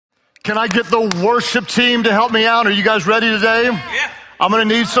Can I get the worship team to help me out? Are you guys ready today? Yeah. I'm going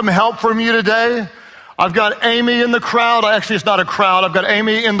to need some help from you today. I've got Amy in the crowd. Actually, it's not a crowd. I've got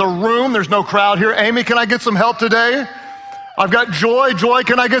Amy in the room. There's no crowd here. Amy, can I get some help today? I've got Joy. Joy,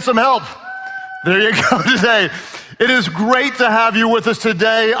 can I get some help? There you go today. It is great to have you with us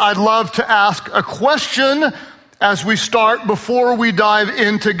today. I'd love to ask a question as we start. Before we dive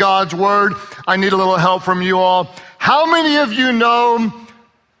into God's Word, I need a little help from you all. How many of you know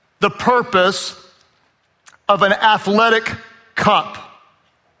the purpose of an athletic cup?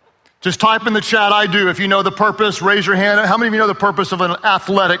 Just type in the chat, I do. If you know the purpose, raise your hand. How many of you know the purpose of an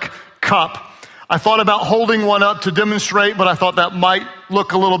athletic cup? I thought about holding one up to demonstrate, but I thought that might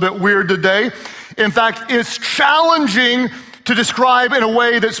look a little bit weird today. In fact, it's challenging to describe in a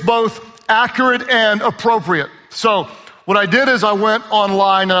way that's both accurate and appropriate. So what I did is I went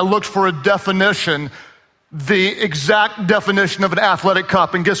online and I looked for a definition, the exact definition of an athletic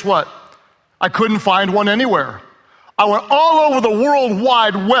cup. And guess what? I couldn't find one anywhere. I went all over the World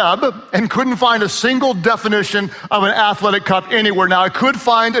Wide Web and couldn't find a single definition of an athletic cup anywhere. Now, I could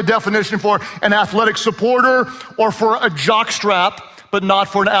find a definition for an athletic supporter or for a jock strap, but not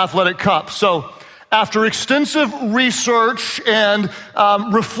for an athletic cup. So after extensive research and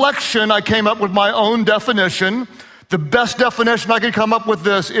reflection, I came up with my own definition. The best definition I could come up with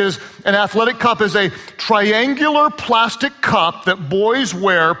this is an athletic cup is a triangular plastic cup that boys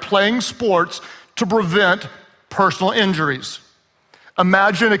wear playing sports to prevent personal injuries.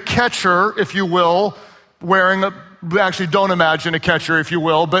 Imagine a catcher, if you will, actually don't imagine a catcher, if you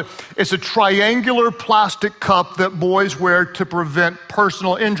will, but it's a triangular plastic cup that boys wear to prevent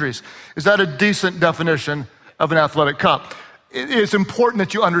personal injuries. Is that a decent definition of an athletic cup? It's important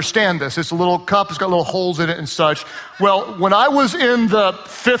that you understand this. It's a little cup, it's got little holes in it and such. Well, when I was in the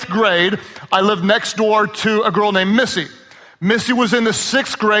 5th grade, I lived next door to a girl named Missy. Missy was in the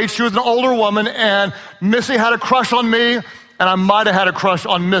 6th grade. She was an older woman, and Missy had a crush on me, and I might have had a crush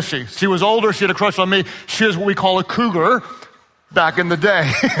on Missy. She was older. She had a crush on me. She is what we call a cougar back in the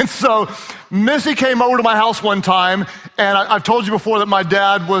day. And so Missy came over to my house one time, and I've told you before that my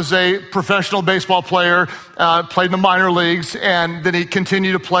dad was a professional baseball player, played in the minor leagues, and then he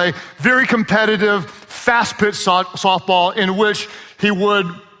continued to play very competitive, fast-pitch softball in which he would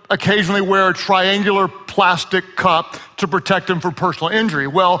occasionally wear a triangular plastic cup to protect him from personal injury.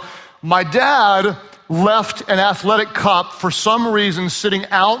 Well, my dad left an athletic cup for some reason sitting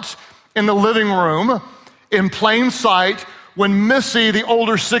out in the living room in plain sight when Missy, the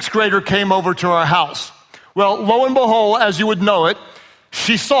older 6th grader, came over to our house. Well, lo and behold, as you would know it,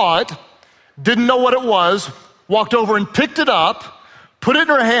 she saw it, didn't know what it was, walked over and picked it up, put it in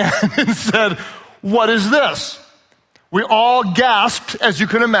her hand and said, "What is this?" We all gasped, as you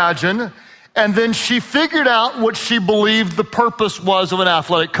can imagine, and then she figured out what she believed the purpose was of an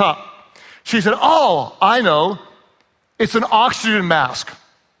athletic cup. She said, "Oh, I know, it's an oxygen mask."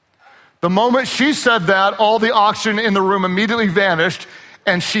 The moment she said that, all the oxygen in the room immediately vanished,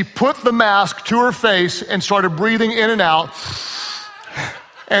 and she put the mask to her face and started breathing in and out,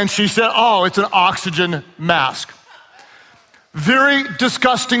 and she said, "Oh, it's an oxygen mask." Very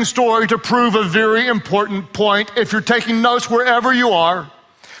disgusting story to prove a very important point. If you're taking notes wherever you are,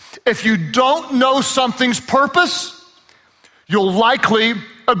 if you don't know something's purpose, you'll likely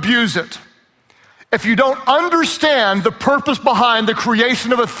abuse it. If you don't understand the purpose behind the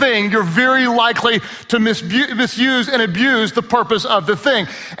creation of a thing, you're very likely to misuse and abuse the purpose of the thing.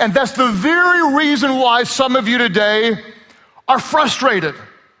 And that's the very reason why some of you today are frustrated.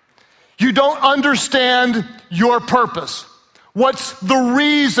 You don't understand your purpose. What's the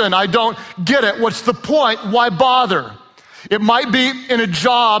reason? I don't get it. What's the point? Why bother? It might be in a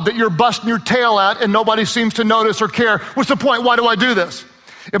job that you're busting your tail at and nobody seems to notice or care. What's the point? Why do I do this?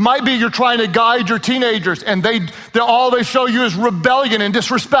 It might be you're trying to guide your teenagers and all they show you is rebellion and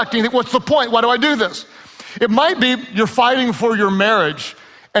disrespecting. What's the point? Why do I do this? It might be you're fighting for your marriage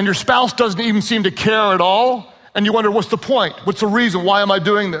and your spouse doesn't even seem to care at all. And you wonder, what's the point? What's the reason? Why am I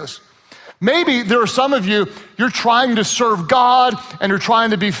doing this? Maybe there are some of you, you're trying to serve God and you're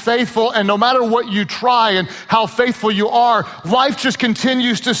trying to be faithful, and no matter what you try and how faithful you are, life just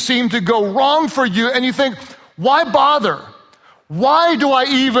continues to seem to go wrong for you, and you think, why bother? Why do I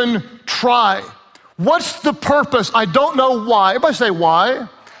even try? What's the purpose? I don't know why. Everybody say why.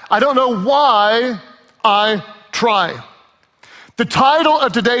 I don't know why I try. The title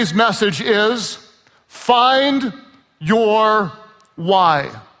of today's message is Find Your Why.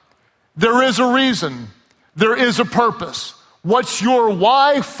 There is a reason. There is a purpose. What's your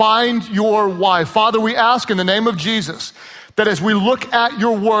why? Find your why. Father, we ask in the name of Jesus that as we look at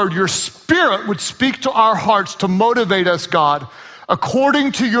your word, your spirit would speak to our hearts to motivate us, God,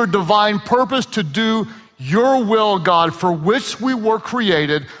 according to your divine purpose to do your will, God, for which we were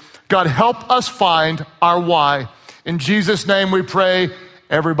created. God, help us find our why. In Jesus' name we pray.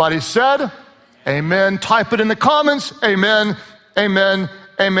 Everybody said, amen. Type it in the comments. Amen, amen,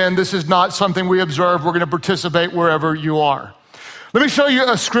 amen. This is not something we observe. We're going to participate wherever you are. Let me show you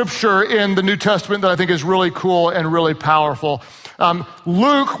a scripture in the New Testament that I think is really cool and really powerful.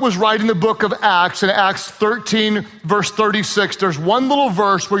 Luke was writing the book of Acts, in Acts 13, verse 36. There's one little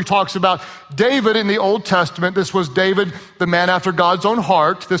verse where he talks about David in the Old Testament. This was David, the man after God's own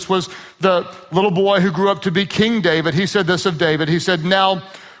heart. This was the little boy who grew up to be King David. He said this of David. He said, now,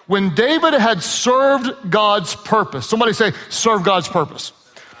 when David had served God's purpose, somebody say, serve God's purpose.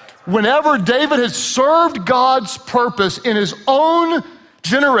 Whenever David had served God's purpose in his own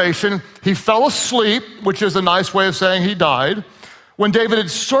generation, he fell asleep, which is a nice way of saying he died. When David had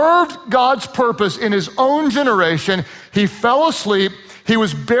served God's purpose in his own generation, he fell asleep, he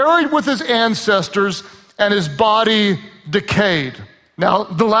was buried with his ancestors, and his body decayed. Now,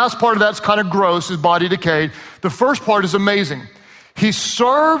 the last part of that's kind of gross, his body decayed. The first part is amazing. He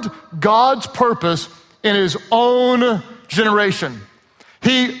served God's purpose in his own generation.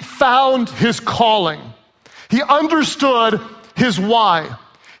 He found his calling. He understood his why.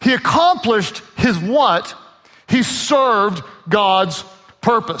 He accomplished his what. He served God's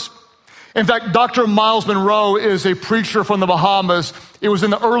purpose. In fact, Dr. Miles Monroe is a preacher from the Bahamas. It was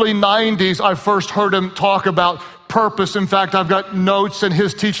in the early 90s I first heard him talk about purpose. In fact, I've got notes, and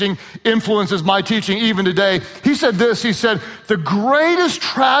his teaching influences my teaching even today. He said this, he said, the greatest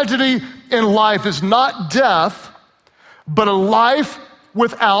tragedy in life is not death, but a life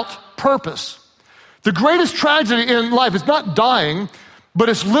without purpose. The greatest tragedy in life is not dying, but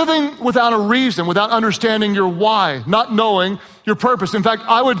it's living without a reason, without understanding your why, not knowing your purpose. In fact,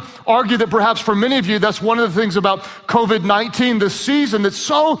 I would argue that perhaps for many of you, that's one of the things about COVID-19 this season that's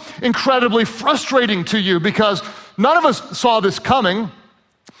so incredibly frustrating to you, because none of us saw this coming.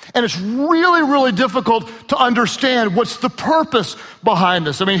 And it's really, really difficult to understand what's the purpose behind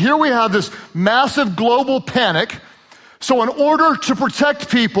this. I mean, here we have this massive global panic. So in order to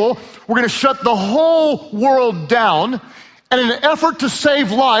protect people, we're going to shut the whole world down. And in an effort to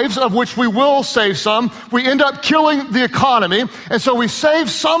save lives, of which we will save some, we end up killing the economy. And so we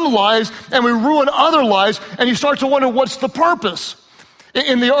save some lives and we ruin other lives. And you start to wonder, what's the purpose?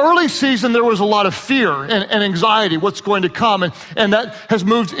 In the early season, there was a lot of fear and anxiety, what's going to come. And that has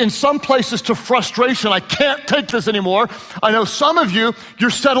moved in some places to frustration. I can't take this anymore. I know some of you, you're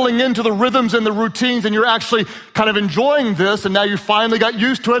settling into the rhythms and the routines, and you're actually kind of enjoying this. And now you finally got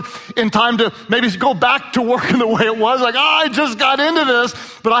used to it in time to maybe go back to working the way it was. Like, I just got into this.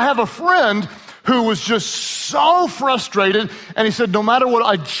 But I have a friend who was just so frustrated. And he said, no matter what,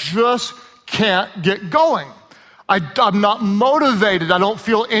 I just can't get going. I'm not motivated. I don't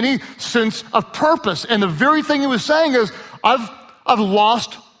feel any sense of purpose. And the very thing he was saying is, I've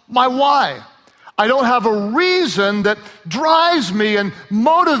lost my why. I don't have a reason that drives me and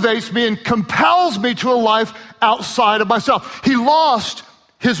motivates me and compels me to a life outside of myself. He lost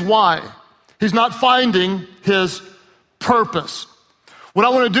his why. He's not finding his purpose. What I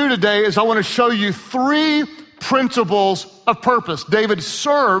want to do today is I want to show you 3 principles of purpose. David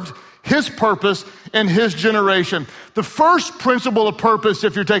served his purpose in his generation. The first principle of purpose,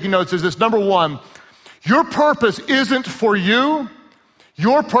 if you're taking notes, is this. Number 1, your purpose isn't for you.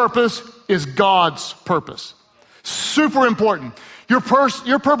 Your purpose is God's purpose. Super important. Your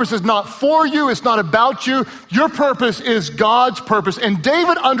purpose is not for you. It's not about you. Your purpose is God's purpose. And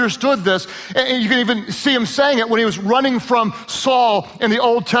David understood this. And you can even see him saying it when he was running from Saul in the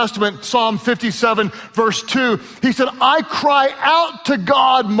Old Testament, Psalm 57, verse 2. He said, I cry out to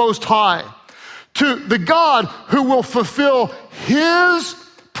God Most High, to the God who will fulfill his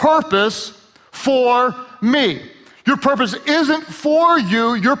purpose for me. Your purpose isn't for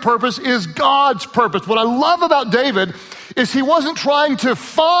you. Your purpose is God's purpose. What I love about David is he wasn't trying to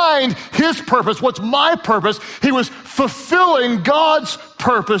find his purpose. What's my purpose? He was fulfilling God's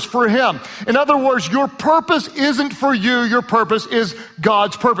purpose for him. In other words, your purpose isn't for you. Your purpose is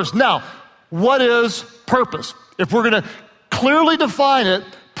God's purpose. Now, what is purpose? If we're going to clearly define it,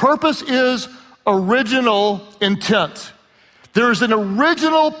 purpose is original intent. There's an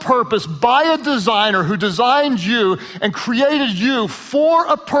original purpose by a designer who designed you and created you for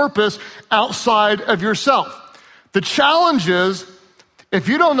a purpose outside of yourself. The challenge is, if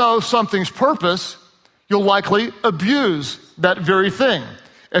you don't know something's purpose, you'll likely abuse that very thing.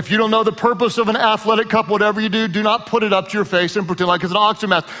 If you don't know the purpose of an athletic cup, whatever you do not put it up to your face and pretend like it's an oxygen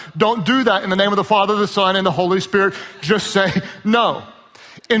mask. Don't do that in the name of the Father, the Son, and the Holy Spirit. Just say no.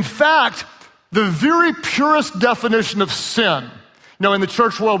 In fact, the very purest definition of sin In the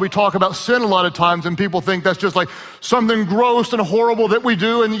church world, we talk about sin a lot of times, and people think that's just like something gross and horrible that we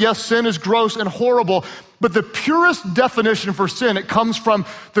do. And yes, sin is gross and horrible, but the purest definition for sin, it comes from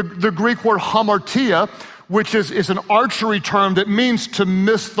the Greek word hamartia, which is an archery term that means to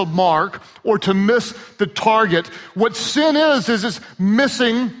miss the mark or to miss the target. What sin is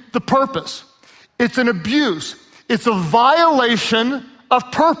missing the purpose. It's an abuse. It's a violation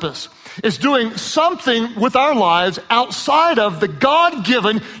of purpose. It's doing something with our lives outside of the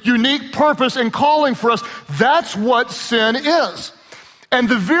God-given unique purpose and calling for us. That's what sin is. And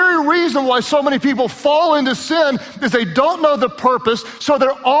the very reason why so many people fall into sin is they don't know the purpose, so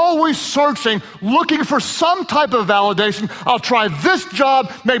they're always searching, looking for some type of validation. I'll try this job,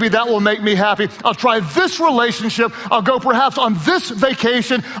 maybe that will make me happy. I'll try this relationship. I'll go perhaps on this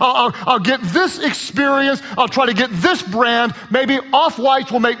vacation. I'll get this experience. I'll try to get this brand. Maybe Off-White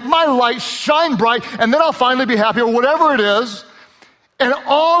will make my light shine bright, and then I'll finally be happy, or whatever it is. And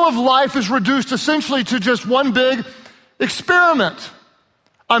all of life is reduced essentially to just one big experiment.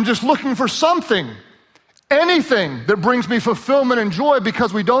 I'm just looking for something, anything that brings me fulfillment and joy,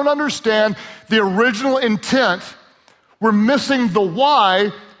 because we don't understand the original intent. We're missing the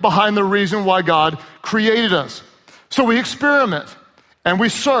why behind the reason why God created us. So we experiment and we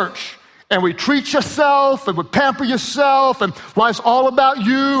search and we treat yourself and we pamper yourself, and life's all about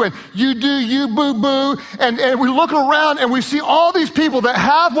you and you do you, boo-boo. And we look around and we see all these people that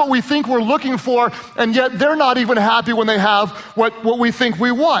have what we think we're looking for, and yet they're not even happy when they have what we think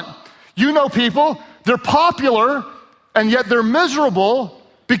we want. You know people, they're popular, and yet they're miserable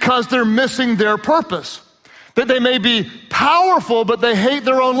because they're missing their purpose. That they may be powerful, but they hate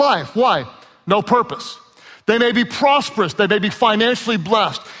their own life. Why? No purpose. They may be prosperous, they may be financially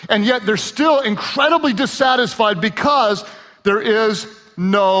blessed, and yet they're still incredibly dissatisfied because there is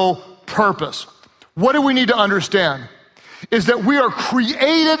no purpose. What do we need to understand? Is that we are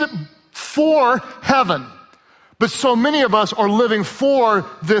created for heaven, but so many of us are living for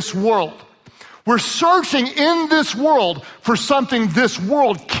this world. We're searching in this world for something this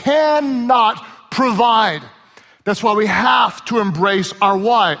world cannot provide. That's why we have to embrace our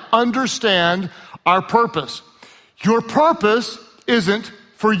why, understand our purpose. Your purpose isn't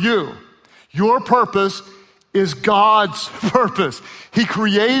for you. Your purpose is God's purpose. He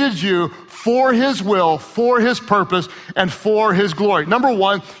created you for His will, for His purpose, and for His glory. Number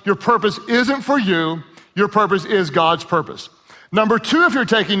one, your purpose isn't for you. Your purpose is God's purpose. Number two, if you're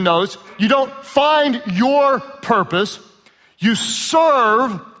taking notes, you don't find your purpose. You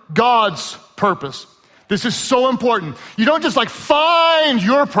serve God's purpose. This is so important. You don't just find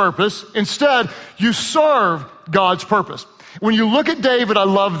your purpose. Instead, you serve God's purpose. When you look at David, I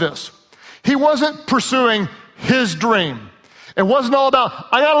love this. He wasn't pursuing his dream. It wasn't all about,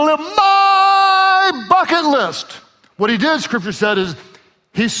 I gotta live my bucket list. What he did, Scripture said, is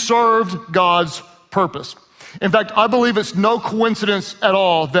he served God's purpose. In fact, I believe it's no coincidence at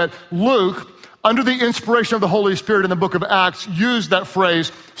all that Luke, under the inspiration of the Holy Spirit in the book of Acts, used that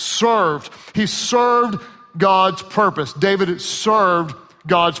phrase, served. He served God's purpose. David served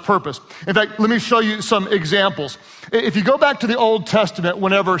God's purpose. In fact, let me show you some examples. If you go back to the Old Testament,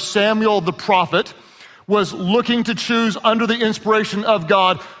 whenever Samuel the prophet was looking to choose under the inspiration of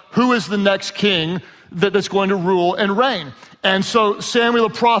God who is the next king that's going to rule and reign. And so Samuel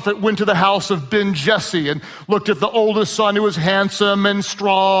the prophet went to the house of Ben-Jesse and looked at the oldest son who was handsome and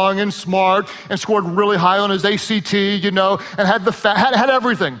strong and smart and scored really high on his ACT, and had had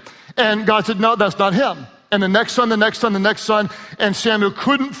everything. And God said, no, that's not him. And the next son, and Samuel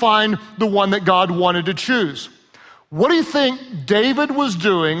couldn't find the one that God wanted to choose. What do you think David was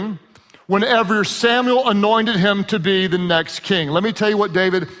doing whenever Samuel anointed him to be the next king? Let me tell you what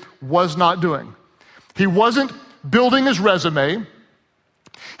David was not doing. He wasn't building his resume.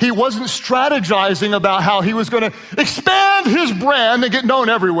 He wasn't strategizing about how he was going to expand his brand and get known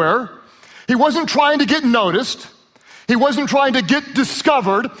everywhere. He wasn't trying to get noticed. He wasn't trying to get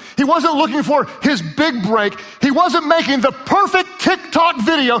discovered. He wasn't looking for his big break. He wasn't making the perfect TikTok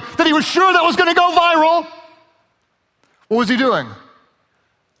video that he was sure that was going to go viral. What was he doing?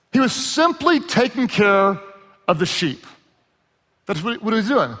 He was simply taking care of the sheep. That's what he was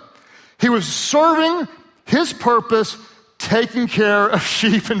doing. He was serving his purpose, taking care of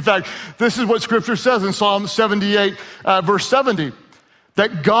sheep. In fact, this is what Scripture says in Psalm 78, verse 70,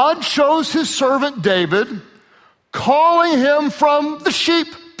 that God chose his servant David, calling him from the sheep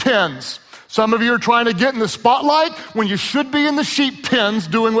pens. Some of you are trying to get in the spotlight when you should be in the sheep pens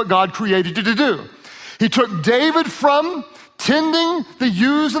doing what God created you to do. He took David from tending the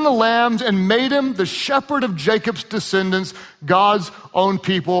ewes and the lambs and made him the shepherd of Jacob's descendants, God's own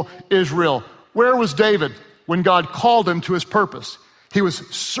people, Israel. Where was David when God called him to his purpose? He was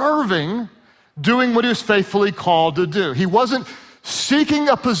serving, doing what he was faithfully called to do. He wasn't seeking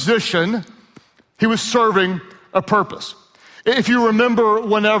a position, he was serving a purpose. If you remember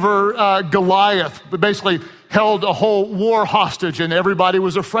whenever Goliath basically held a whole war hostage and everybody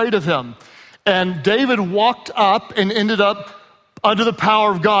was afraid of him, and David walked up and ended up under the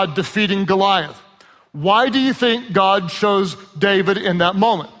power of God defeating Goliath. Why do you think God chose David in that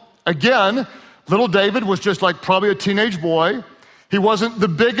moment? Again, little David was just like probably a teenage boy. He wasn't the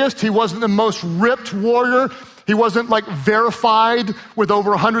biggest, he wasn't the most ripped warrior, he wasn't like verified with over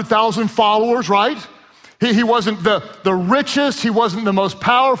 100,000 followers, right? He wasn't the richest, he wasn't the most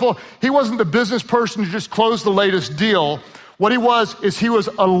powerful, he wasn't the business person who just closed the latest deal. What he was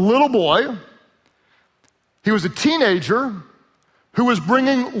a little boy, he was a teenager who was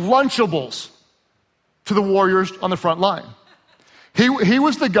bringing Lunchables to the warriors on the front line. He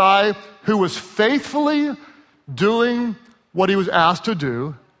was the guy who was faithfully doing what he was asked to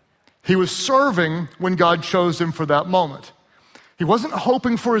do. He was serving when God chose him for that moment. He wasn't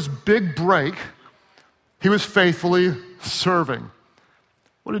hoping for his big break. He was faithfully serving.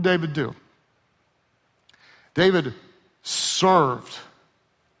 What did David do? David served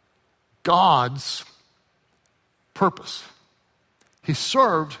God's purpose. He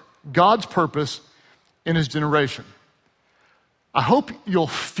served God's purpose in his generation. I hope you'll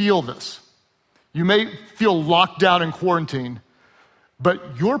feel this. You may feel locked down in quarantine,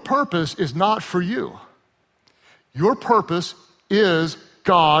 but your purpose is not for you. Your purpose is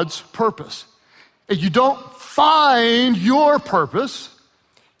God's purpose. And you don't find your purpose,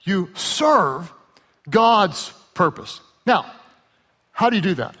 you serve God's purpose. Now, how do you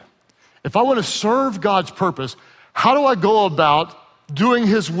do that? If I want to serve God's purpose, how do I go about doing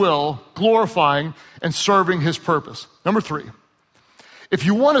his will, glorifying and serving his purpose? Number 3, if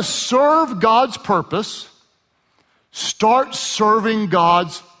you want to serve God's purpose, start serving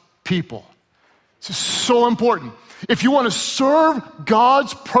God's people. This is so important. If you want to serve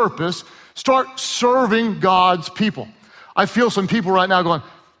God's purpose, start serving God's people. I feel some people right now going,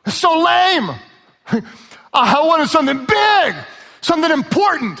 it's so lame. I wanted something big, something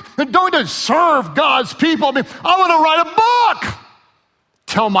important. Don't just serve God's people. I want to write a book,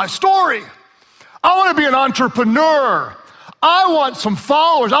 tell my story. I want to be an entrepreneur. I want some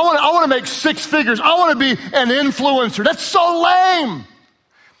followers. I want to make 6 figures. I want to be an influencer. That's so lame.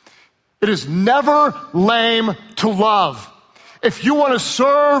 It is never lame to love. If you want to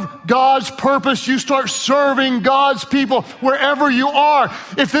serve God's purpose, you start serving God's people wherever you are.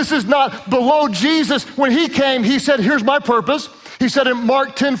 If this is not below Jesus, when he came, he said, here's my purpose. He said in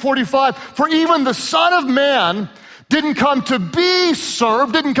Mark 10:45, for even the Son of Man didn't come to be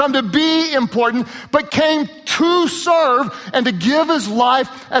served, didn't come to be important, but came to serve and to give his life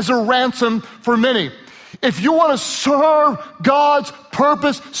as a ransom for many. If you want to serve God's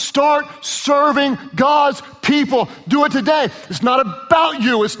purpose, start serving God's people. Do it today. It's not about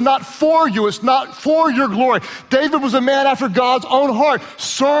you. It's not for you. It's not for your glory. David was a man after God's own heart.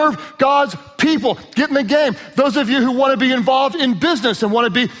 Serve God's people. Get in the game. Those of you who want to be involved in business and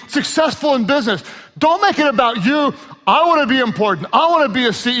want to be successful in business, don't make it about you. I want to be important. I want to be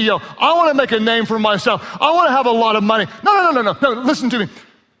a CEO. I want to make a name for myself. I want to have a lot of money. No. Listen to me.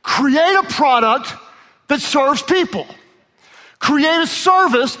 Create a product that serves people. Create a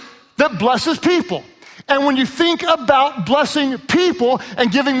service that blesses people. And when you think about blessing people and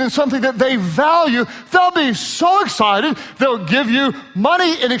giving them something that they value, they'll be so excited, they'll give you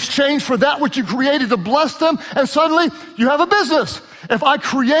money in exchange for that which you created to bless them, and suddenly you have a business. If I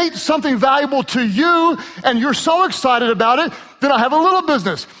create something valuable to you and you're so excited about it, then I have a little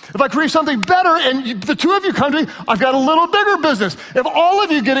business. If I create something better and the two of you come to me, I've got a little bigger business. If all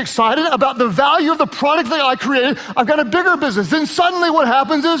of you get excited about the value of the product that I created, I've got a bigger business. Then suddenly what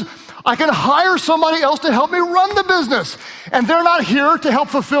happens is I can hire somebody else to help me run the business. And they're not here to help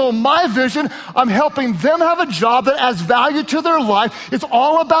fulfill my vision. I'm helping them have a job that adds value to their life. It's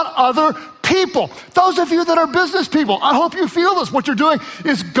all about other people. Those of you that are business people, I hope you feel this. What you're doing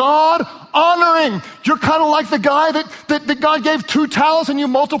is God honoring. You're kind of like the guy that God gave 2 talents and you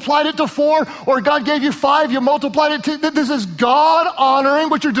multiplied it to 4, or God gave you 5, you multiplied it to. This is God honoring.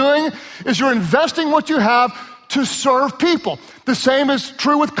 What you're doing is you're investing what you have to serve people. The same is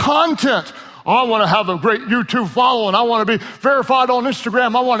true with content. I want to have a great YouTube following. I want to be verified on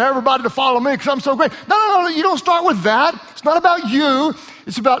Instagram. I want everybody to follow me because I'm so great. No. You don't start with that. It's not about you.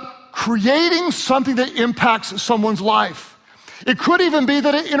 It's about creating something that impacts someone's life. It could even be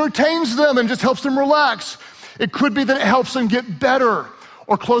that it entertains them and just helps them relax. It could be that it helps them get better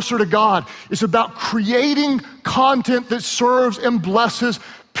or closer to God. It's about creating content that serves and blesses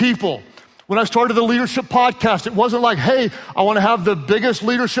people. When I started the Leadership Podcast, it wasn't like, hey, I want to have the biggest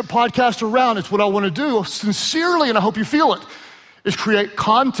leadership podcast around. It's what I want to do sincerely, and I hope you feel it, is create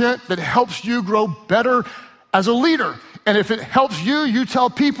content that helps you grow better as a leader. And if it helps you, you tell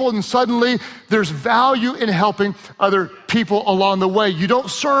people, and suddenly there's value in helping other people along the way. You don't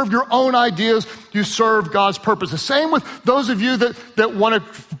serve your own ideas, you serve God's purpose. The same with those of you that want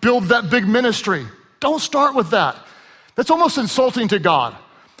to build that big ministry. Don't start with that. That's almost insulting to God.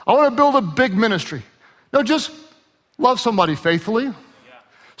 I want to build a big ministry. No, just love somebody faithfully. Yeah.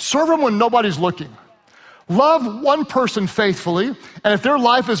 Serve them when nobody's looking. Love one person faithfully, and if their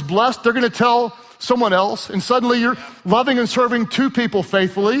life is blessed, they're going to tell someone else, and suddenly you're loving and serving two people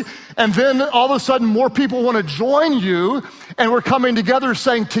faithfully, and then all of a sudden more people want to join you, and we're coming together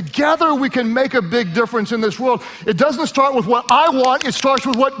saying, together we can make a big difference in this world. It doesn't start with what I want, it starts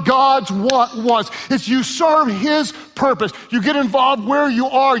with what God wants. It's you serve His purpose. You get involved where you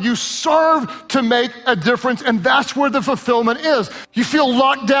are. You serve to make a difference, and that's where the fulfillment is. You feel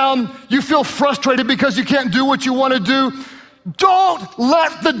locked down, you feel frustrated because you can't do what you want to do. Don't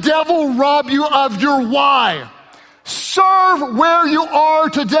let the devil rob you of your why. Serve where you are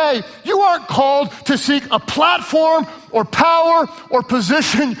today. You aren't called to seek a platform or power or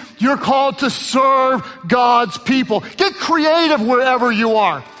position. You're called to serve God's people. Get creative wherever you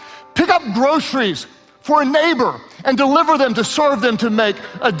are. Pick up groceries for a neighbor and deliver them to serve them to make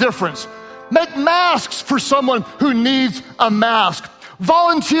a difference. Make masks for someone who needs a mask.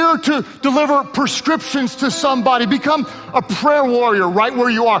 Volunteer to deliver prescriptions to somebody. Become a prayer warrior right where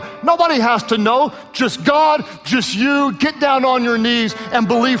you are. Nobody has to know, just God, just you. Get down on your knees and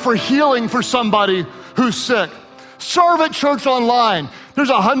believe for healing for somebody who's sick. Serve at church online. There's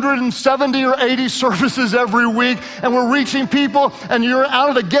 170 or 80 services every week, and we're reaching people, and you're out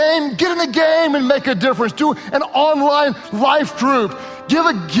of the game. Get in the game and make a difference. Do an online life group. Give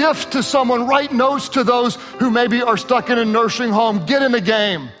a gift to someone. Write notes to those who maybe are stuck in a nursing home. Get in the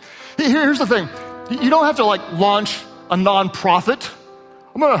game. Here's the thing. You don't have to launch a nonprofit.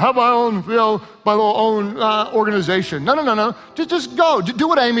 I'm going to have my own, my little own organization. No. Just go. Do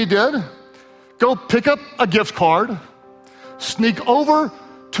what Amy did. Go pick up a gift card. Sneak over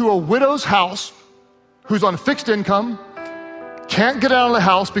to a widow's house who's on fixed income, can't get out of the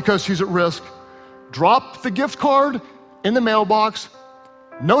house because she's at risk. Drop the gift card in the mailbox.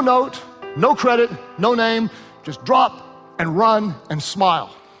 No note, no credit, no name. Just drop and run and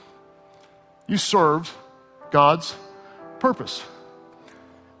smile. You served God's purpose.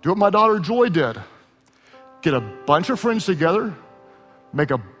 Do what my daughter Joy did. Get a bunch of friends together, make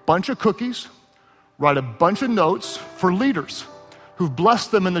a bunch of cookies, write a bunch of notes for leaders who've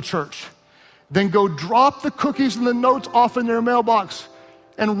blessed them in the church. Then go drop the cookies and the notes off in their mailbox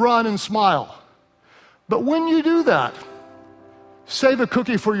and run and smile. But when you do that, save a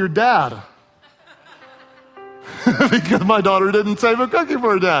cookie for your dad. Because my daughter didn't save a cookie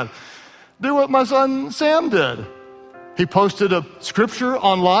for her dad. Do what my son Sam did. He posted a scripture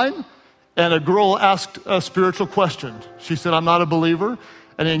online, and a girl asked a spiritual question. She said, I'm not a believer.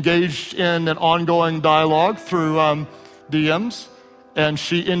 And he engaged in an ongoing dialogue through DMs, and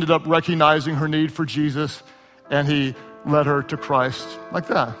she ended up recognizing her need for Jesus, and he led her to Christ like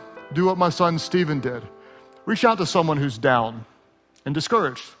that. Do what my son Stephen did. Reach out to someone who's down and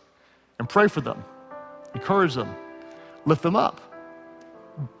discouraged, and pray for them, encourage them, lift them up.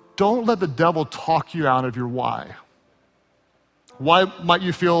 Don't let the devil talk you out of your why. Why might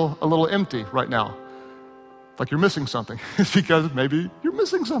you feel a little empty right now? Like you're missing something. It's because maybe you're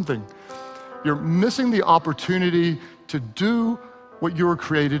missing something. You're missing the opportunity to do what you were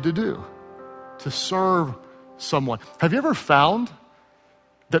created to do, to serve someone. Have you ever found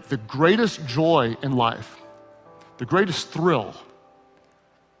that the greatest joy in life, the greatest thrill,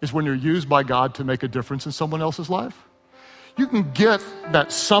 is when you're used by God to make a difference in someone else's life? You can get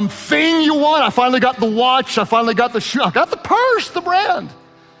that something you want. I finally got the watch. I finally got the shoe. I got the purse, the brand.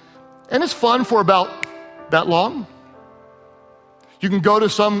 And it's fun for about that long. You can go to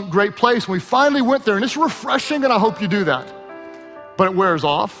some great place. We finally went there, and it's refreshing, and I hope you do that. But it wears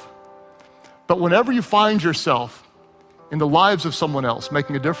off. But whenever you find yourself in the lives of someone else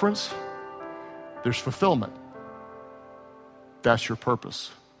making a difference, there's fulfillment. That's your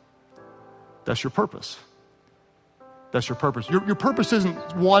purpose. That's your purpose. That's your purpose. Your purpose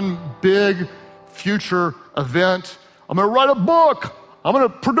isn't one big future event. I'm going to write a book. I'm going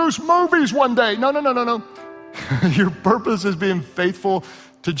to produce movies one day. No. Your purpose is being faithful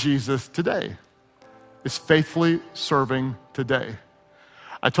to Jesus today. It's faithfully serving today.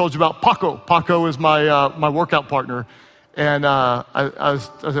 I told you about Paco. Paco is my workout partner, And I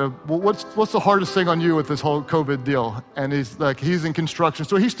said, well, what's the hardest thing on you with this whole COVID deal? And he's like, he's in construction,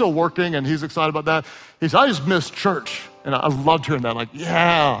 so he's still working, and he's excited about that. He said, I just miss church. And I loved hearing that, like,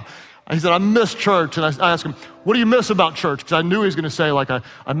 yeah. He said, I miss church. And I asked him, what do you miss about church? Because I knew he was going to say, like,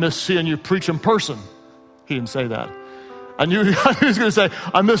 I miss seeing you preach in person. He didn't say that. I knew he was going to say,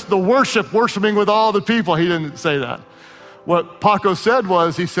 I miss the worshiping with all the people. He didn't say that. What Paco said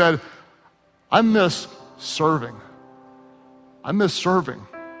was, he said, I miss serving. I miss serving.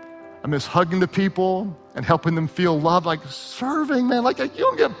 I miss hugging the people and helping them feel loved. Like serving, man, like you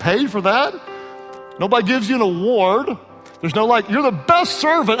don't get paid for that. Nobody gives you an award. There's no like, you're the best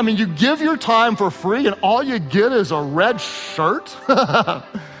servant. I mean, you give your time for free and all you get is a red shirt. I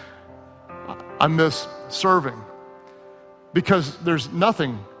miss serving because there's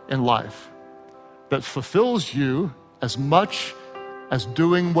nothing in life that fulfills you as much as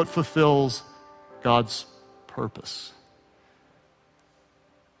doing what fulfills God's purpose.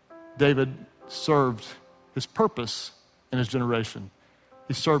 David served his purpose in his generation.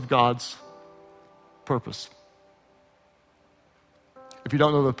 He served God's purpose. If you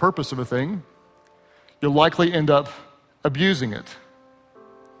don't know the purpose of a thing, you'll likely end up abusing it.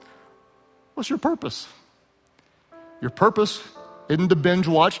 What's your purpose? Your purpose isn't to binge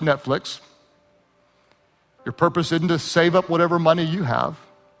watch Netflix. Your purpose isn't to save up whatever money you have.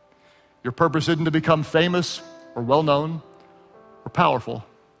 Your purpose isn't to become famous or well-known or powerful.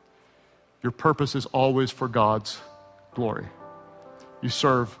 Your purpose is always for God's glory. You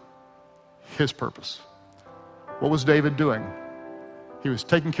serve his purpose. What was David doing? He was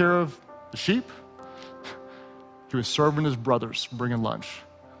taking care of the sheep. He was serving his brothers, bringing lunch.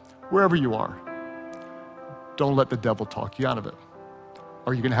 Wherever you are, don't let the devil talk you out of it.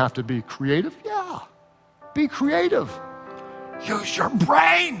 Are you going to have to be creative? Yeah, be creative. Use your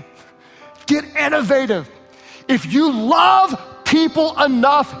brain. Get innovative. If you love people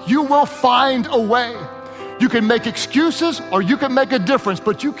enough, you will find a way. You can make excuses or you can make a difference,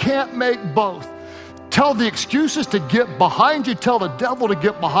 but you can't make both. Tell the excuses to get behind you. Tell the devil to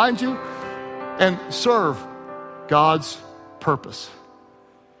get behind you and serve God's purpose.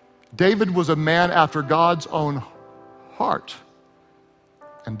 David was a man after God's own heart,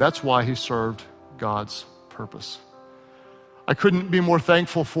 and that's why he served God's purpose. I couldn't be more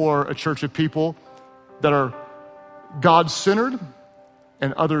thankful for a church of people that are God-centered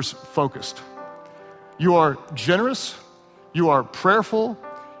and others-focused. You are generous, you are prayerful,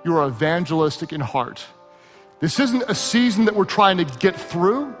 you are evangelistic in heart. This isn't a season that we're trying to get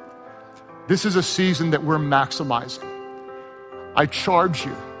through. This is a season that we're maximizing. I charge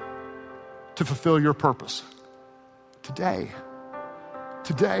you to fulfill your purpose. Today,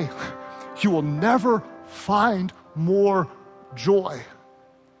 you will never find more joy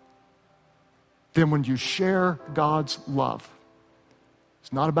than when you share God's love.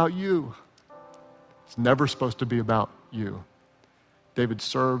 It's not about you. It's never supposed to be about you. David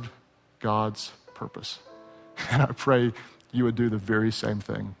served God's purpose. And I pray you would do the very same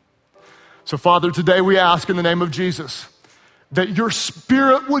thing. So, Father, today we ask in the name of Jesus that your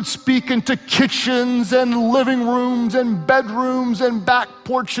Spirit would speak into kitchens and living rooms and bedrooms and back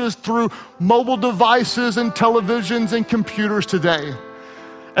porches through mobile devices and televisions and computers today.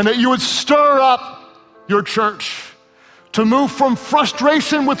 And that you would stir up your church to move from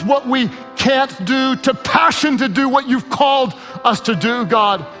frustration with what we can't do to passion to do what you've called us to do,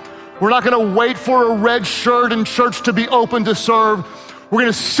 God. We're not going to wait for a red shirt in church to be open to serve. We're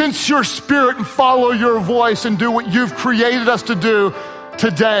going to sense your Spirit and follow your voice and do what you've created us to do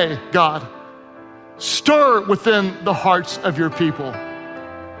today, God. Stir within the hearts of your people.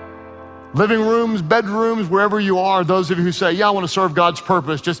 Living rooms, bedrooms, wherever you are, those of you who say, yeah, I want to serve God's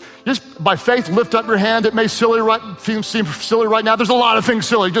purpose, just by faith, lift up your hand. It may seem silly right now. There's a lot of things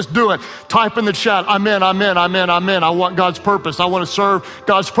silly. Just do it. Type in the chat, I'm in. I want God's purpose. I want to serve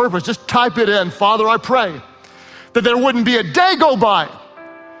God's purpose. Just type it in. Father, I pray that there wouldn't be a day go by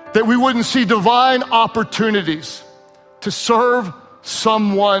that we wouldn't see divine opportunities to serve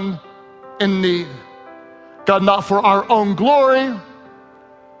someone in need. God, not for our own glory,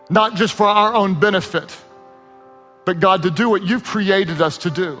 not just for our own benefit, but God, to do what you've created us to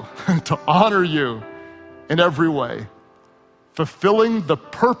do, to honor you in every way, fulfilling the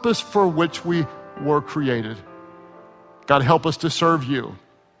purpose for which we were created. God, help us to serve you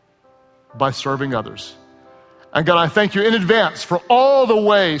by serving others. And God, I thank you in advance for all the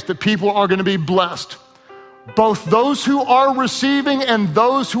ways that people are going to be blessed, both those who are receiving and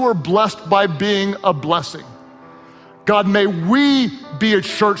those who are blessed by being a blessing. God, may we be a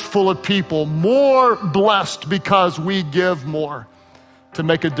church full of people more blessed because we give more to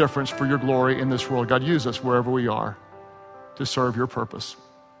make a difference for your glory in this world. God, use us wherever we are. to serve your purpose.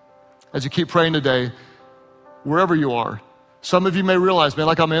 As you keep praying today, wherever you are, some of you may realize, man,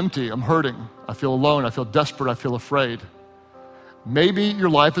 like I'm empty, I'm hurting, I feel alone, I feel desperate, I feel afraid. Maybe your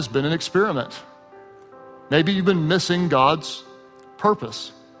life has been an experiment. Maybe you've been missing God's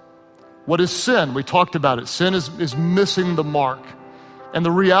purpose. What is sin? We talked about it. Sin is missing the mark. And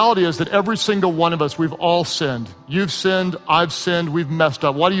the reality is that every single one of us, we've all sinned. You've sinned, I've sinned, we've messed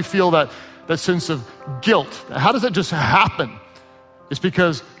up. Why do you feel that sense of guilt? How does that just happen? It's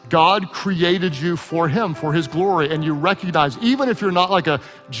because God created you for Him, for His glory, and you recognize, even if you're not like a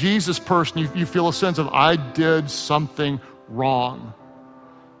Jesus person, you feel a sense of, I did something wrong.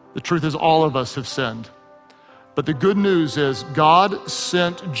 The truth is, all of us have sinned. But the good news is God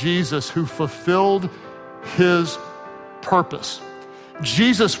sent Jesus who fulfilled His purpose.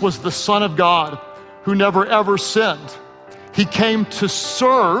 Jesus was the Son of God who never ever sinned. He came to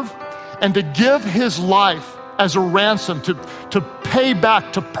serve and to give His life as a ransom, to pay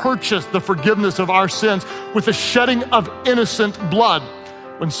back, to purchase the forgiveness of our sins with the shedding of innocent blood.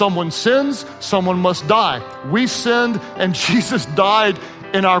 When someone sins, someone must die. We sinned and Jesus died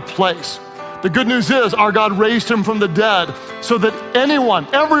in our place. The good news is our God raised Him from the dead so that anyone,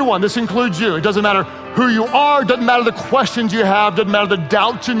 everyone, this includes you, it doesn't matter who you are, doesn't matter the questions you have, doesn't matter the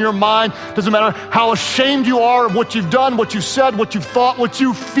doubts in your mind, doesn't matter how ashamed you are of what you've done, what you've said, what you've thought, what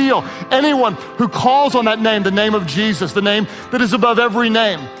you feel. Anyone who calls on that name, the name of Jesus, the name that is above every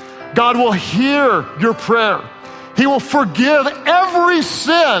name, God will hear your prayer. He will forgive every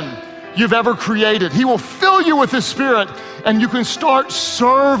sin you've ever created. He will fill you with His Spirit, and you can start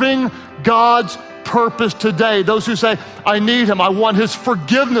serving God's purpose today. Those who say, I need Him, I want His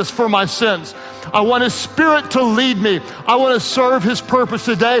forgiveness for my sins, I want His Spirit to lead me, I want to serve His purpose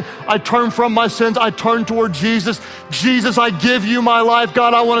today. I turn from my sins, I turn toward Jesus. Jesus, I give you my life.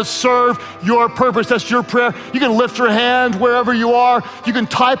 God, I want to serve your purpose. That's your prayer. You can lift your hand wherever you are. You can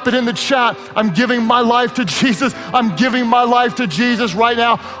type it in the chat. I'm giving my life to Jesus. I'm giving my life to Jesus right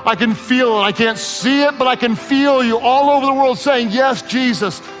now. I can feel it. I can't see it, but I can feel you all over the world saying, yes,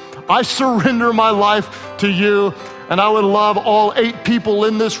 Jesus, I surrender my life to you. And I would love all 8 people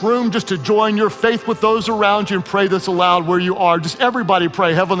in this room just to join your faith with those around you and pray this aloud where you are. Just everybody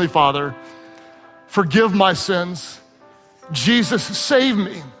pray, Heavenly Father, forgive my sins. Jesus, save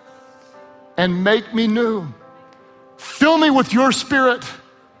me and make me new. Fill me with your Spirit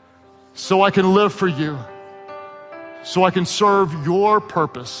so I can live for you, so I can serve your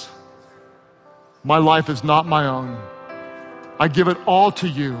purpose. My life is not my own. I give it all to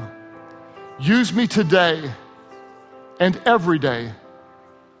you. Use me today and every day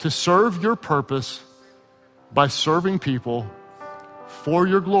to serve your purpose by serving people for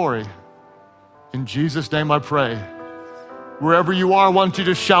your glory. In Jesus' name I pray. Wherever you are, why don't you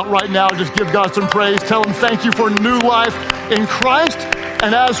just shout right now, just give God some praise. Tell Him thank you for new life in Christ.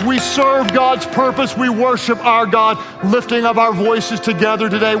 And as we serve God's purpose, we worship our God, lifting up our voices together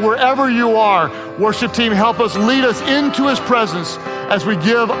today. Wherever you are, worship team, help us, lead us into His presence as we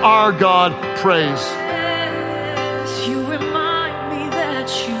give our God praise. You remind me that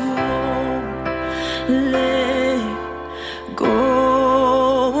you won't let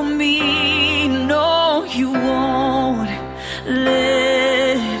go of me. No, you won't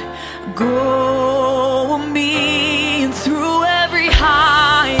let go.